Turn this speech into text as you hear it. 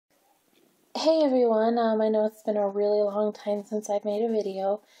Hey everyone, I know it's been a really long time since I've made a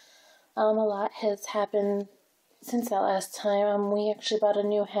video. A lot has happened since that last time. We actually bought a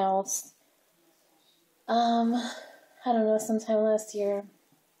new house. I don't know, sometime last year,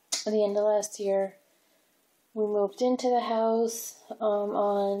 at the end of last year, we moved into the house,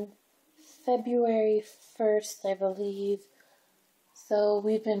 on February 1st, I believe. So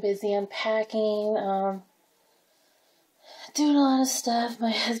we've been busy unpacking, doing a lot of stuff.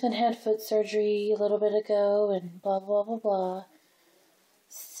 My husband had foot surgery a little bit ago and blah, blah, blah, blah.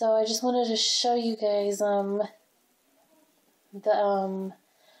 So I just wanted to show you guys, my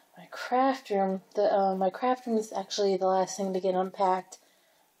craft room. My craft room is actually the last thing to get unpacked.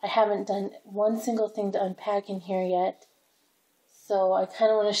 I haven't done one single thing to unpack in here yet. So I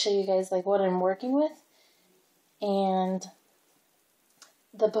kind of want to show you guys, like, what I'm working with. And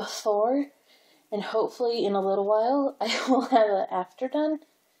the before, and hopefully in a little while, I will have an after done.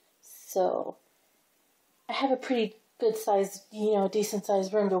 So I have a pretty good size, decent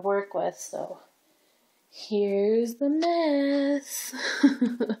sized room to work with. So here's the mess.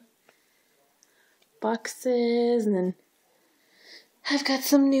 Boxes, and then I've got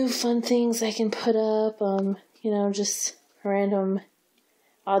some new fun things I can put up. Just random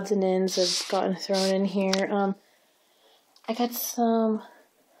odds and ends I've gotten thrown in here. I got some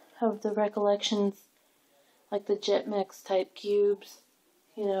of the Recollections, like the Jetmix type cubes,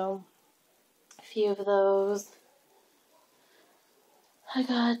 a few of those. I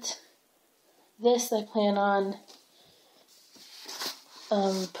got this I plan on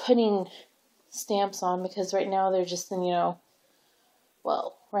putting stamps on, because right now they're just in,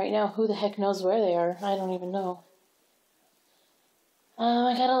 right now who the heck knows where they are? I don't even know.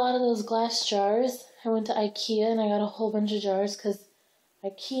 I got a lot of those glass jars. I went to IKEA and I got a whole bunch of jars because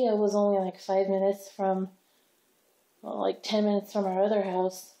IKEA was only like 5 minutes from, 10 minutes from our other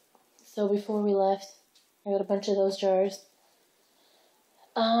house. So before we left, I got a bunch of those jars.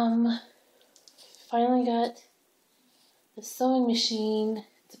 Finally got the sewing machine.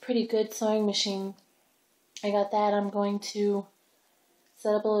 It's a pretty good sewing machine. I got that. I'm going to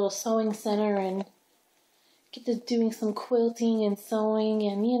set up a little sewing center and get to doing some quilting and sewing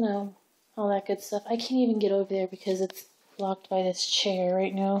and, all that good stuff. I can't even get over there because it's blocked by this chair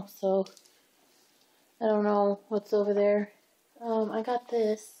right now, so I don't know what's over there. I got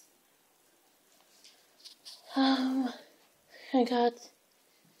this. I got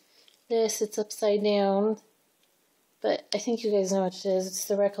this. It's upside down, but I think you guys know what it is. It's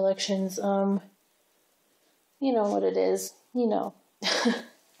the Recollections. You know what it is.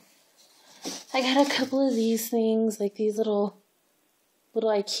 I got a couple of these things, like these little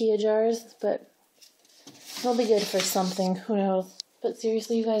IKEA jars, but they'll be good for something. Who knows? But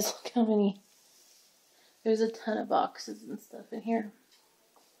seriously, you guys, look how many. There's a ton of boxes and stuff in here.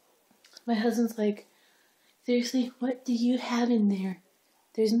 My husband's like, seriously, what do you have in there?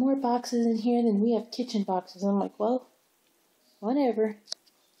 There's more boxes in here than we have kitchen boxes. I'm like, well, whatever.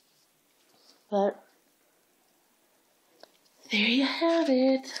 But there you have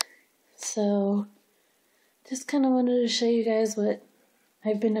it. So, just kind of wanted to show you guys what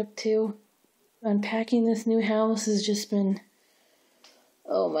I've been up to. Unpacking this new house has just been,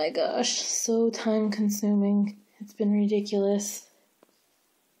 oh my gosh, so time consuming. It's been ridiculous.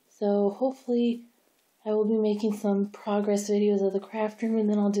 So, hopefully I will be making some progress videos of the craft room, and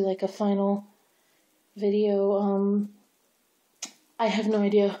then I'll do like a final video. I have no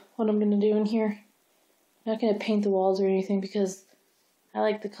idea what I'm going to do in here. I'm not going to paint the walls or anything because I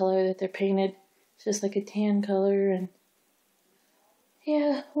like the color that they're painted. It's just like a tan color, and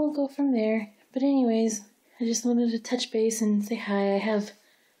yeah, we'll go from there. But anyways, I just wanted to touch base and say hi. I have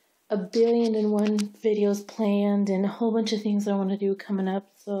 1,000,001 videos planned and a whole bunch of things I want to do coming up,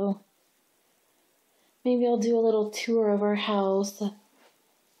 so maybe I'll do a little tour of our house, and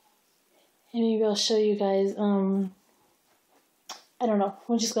maybe I'll show you guys, I don't know,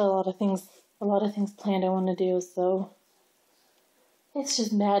 we just got a lot of things planned I want to do, so it's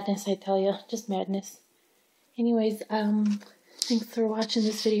just madness, I tell you, just madness. Anyways, thanks for watching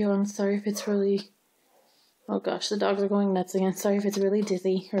this video. I'm sorry if it's really, oh gosh, the dogs are going nuts again. Sorry if it's really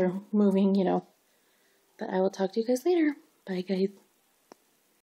dizzy or moving, but I will talk to you guys later. Bye, guys.